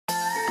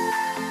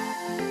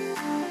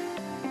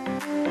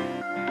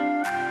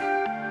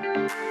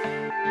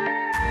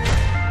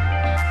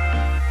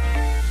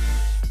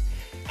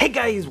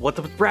guys, what's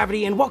up, it's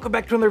Bravity, and welcome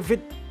back to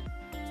another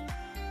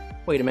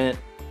Wait a minute.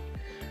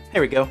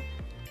 There we go.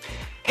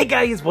 Hey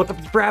guys, what's up,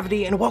 it's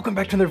Bravity, and welcome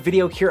back to another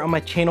video here on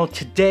my channel.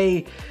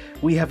 Today,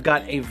 we have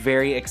got a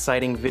very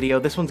exciting video.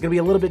 This one's gonna be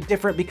a little bit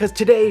different because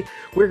today,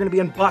 we're gonna be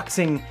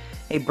unboxing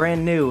a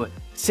brand new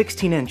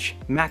 16-inch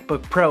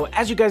MacBook Pro.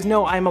 As you guys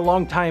know, I'm a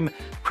longtime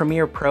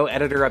Premiere Pro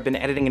editor. I've been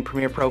editing in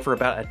Premiere Pro for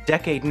about a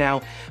decade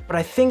now, but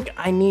I think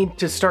I need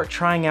to start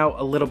trying out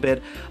a little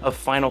bit of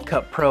Final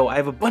Cut Pro. I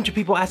have a bunch of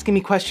people asking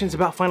me questions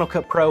about Final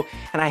Cut Pro,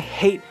 and I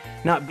hate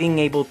not being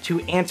able to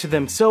answer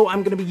them. So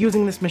I'm gonna be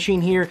using this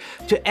machine here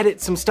to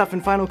edit some stuff in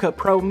Final Cut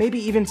Pro. Maybe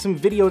even some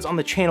videos on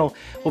the channel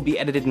will be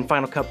edited in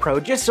Final Cut Pro,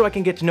 just so I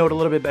can get to know it a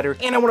little bit better.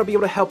 And I wanna be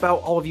able to help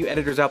out all of you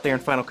editors out there in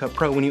Final Cut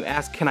Pro. When you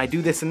ask, can I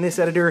do this in this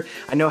editor?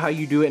 I know how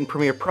you do it in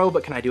Premiere Pro,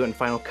 but can I do it in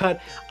Final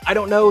Cut? I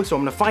don't know, so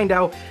I'm gonna find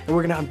out, and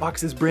we're gonna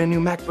unbox this brand new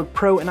MacBook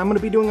Pro, and I'm gonna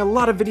be doing a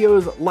lot of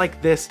videos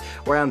like this,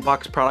 where I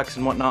unbox products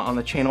and whatnot on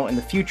the channel in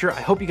the future.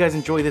 I hope you guys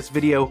enjoy this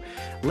video.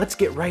 Let's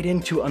get right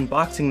into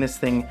unboxing this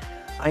thing.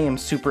 I am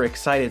super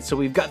excited. So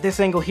we've got this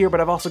angle here,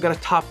 but I've also got a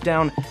top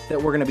down that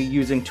we're gonna be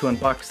using to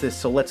unbox this,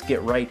 so let's get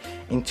right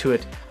into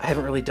it. I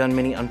haven't really done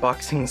many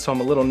unboxings, so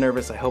I'm a little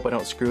nervous. I hope I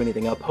don't screw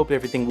anything up. Hope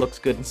everything looks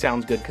good and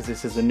sounds good, because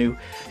this is a new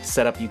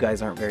setup you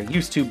guys aren't very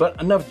used to,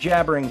 but enough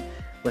jabbering.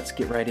 Let's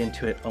get right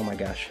into it. Oh my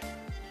gosh,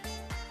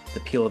 the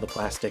peel of the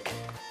plastic.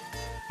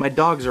 My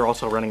dogs are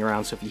also running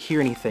around, so if you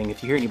hear anything,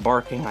 if you hear any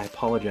barking, I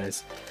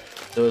apologize.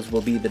 Those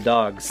will be the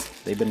dogs.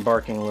 They've been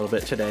barking a little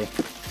bit today.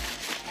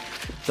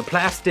 The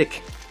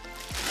plastic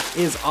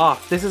is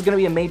off. This is gonna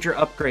be a major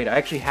upgrade. I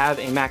actually have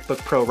a MacBook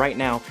Pro right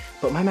now,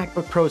 but my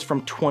MacBook Pro is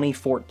from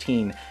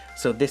 2014.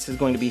 So this is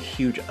going to be a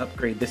huge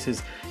upgrade. This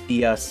is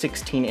the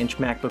 16-inch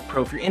MacBook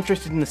Pro. If you're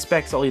interested in the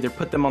specs, I'll either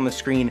put them on the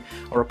screen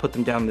or I'll put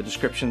them down in the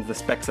description of the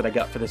specs that I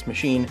got for this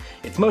machine.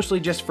 It's mostly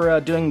just for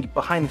doing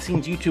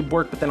behind-the-scenes YouTube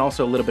work, but then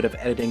also a little bit of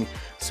editing.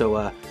 So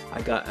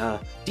I got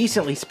a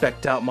decently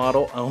spec'd out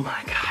model. Oh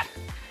my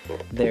God,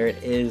 there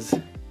it is.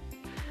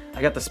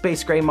 I got the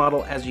space gray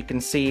model, as you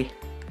can see.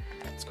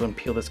 Let's go and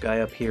peel this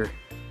guy up here.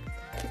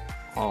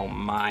 Oh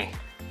my,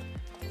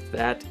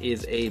 that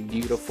is a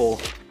beautiful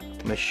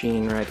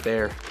machine right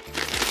there.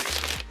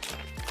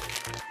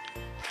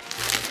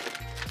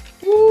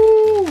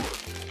 Woo!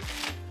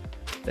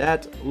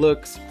 That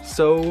looks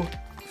so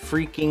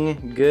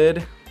freaking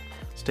good.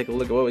 Let's take a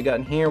look at what we got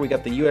in here. We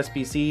got the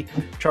USB-C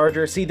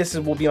charger. See, this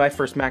will be my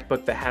first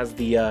MacBook that has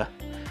the that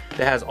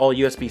has all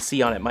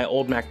USB-C on it. My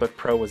old MacBook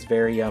Pro was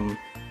very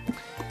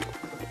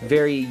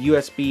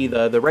USB,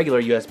 the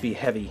regular USB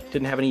heavy.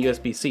 Didn't have any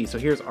USB-C. So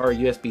here's our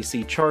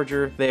USB-C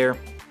charger there.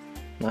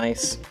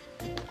 Nice.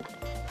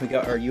 We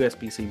got our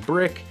USB-C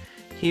brick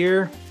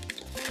here.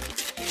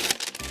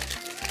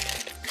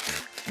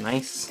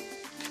 Nice.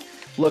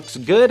 Looks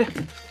good.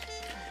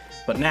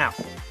 But now,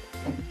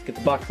 get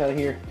the box out of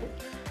here.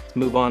 Let's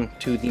move on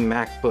to the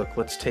MacBook.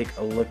 Let's take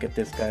a look at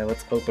this guy.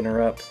 Let's open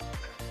her up.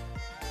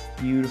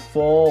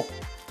 Beautiful.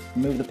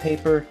 Remove the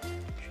paper.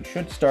 She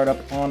should start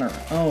up on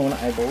her own,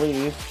 I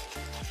believe.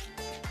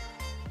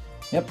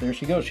 Yep, there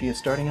she goes. She is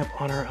starting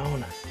up on her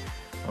own.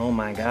 Oh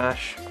my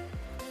gosh.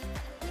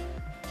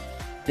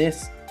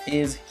 This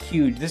is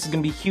huge. This is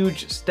gonna be a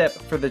huge step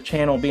for the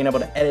channel, being able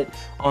to edit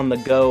on the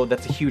go.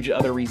 That's a huge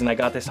other reason I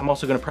got this. I'm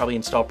also gonna probably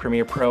install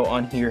Premiere Pro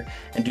on here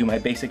and do my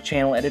basic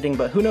channel editing,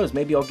 but who knows,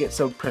 maybe I'll get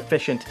so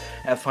proficient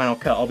at Final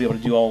Cut, I'll be able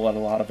to do a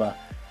lot of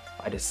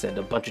I just said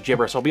a bunch of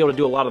gibberish. I'll be able to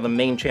do a lot of the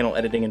main channel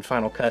editing in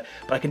Final Cut,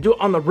 but I can do it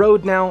on the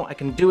road now. I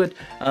can do it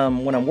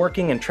when I'm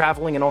working and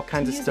traveling and all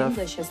kinds of stuff.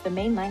 English as the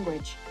main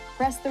language.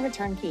 Press the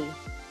return key.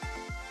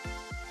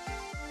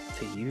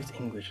 To use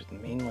English as the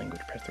main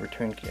language, press the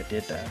return key. I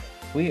did that.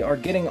 We are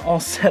getting all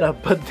set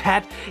up, but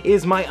that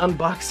is my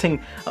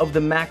unboxing of the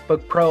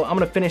MacBook Pro. I'm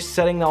gonna finish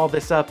setting all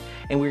this up,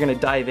 and we're gonna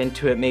dive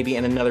into it maybe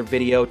in another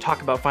video,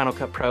 talk about Final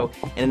Cut Pro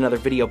in another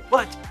video.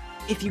 But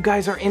if you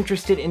guys are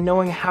interested in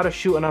knowing how to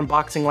shoot an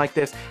unboxing like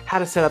this, how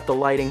to set up the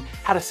lighting,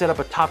 how to set up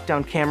a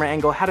top-down camera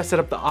angle, how to set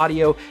up the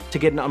audio to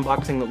get an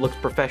unboxing that looks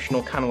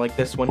professional, kind of like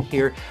this one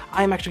here,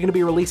 I'm actually gonna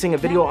be releasing a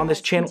video on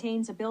this channel. It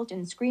contains a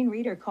built-in screen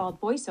reader called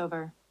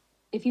VoiceOver.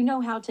 If you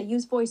know how to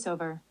use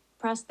VoiceOver,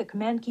 press the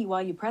command key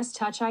while you press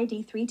Touch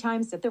ID 3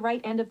 times at the right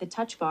end of the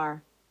touch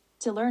bar.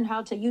 To learn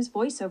how to use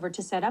VoiceOver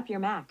to set up your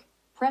Mac,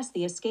 press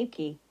the escape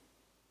key.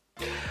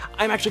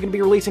 I'm actually going to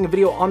be releasing a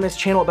video on this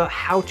channel about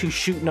how to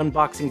shoot an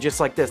unboxing just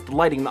like this. The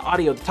lighting, the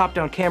audio, the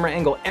top-down camera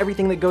angle,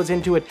 everything that goes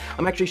into it.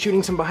 I'm actually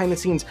shooting some behind the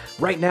scenes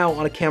right now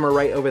on a camera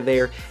right over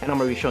there, and I'm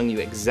going to be showing you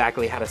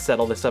exactly how to set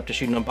all this up to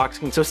shoot an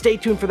unboxing. So stay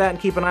tuned for that and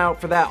keep an eye out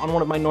for that on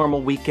one of my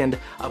normal weekend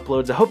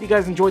uploads. I hope you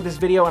guys enjoyed this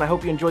video, and I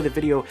hope you enjoyed the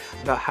video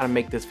about how to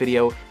make this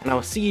video, and I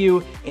will see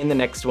you in the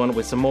next one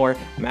with some more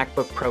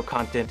MacBook Pro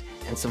content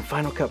and some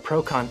Final Cut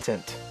Pro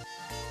content.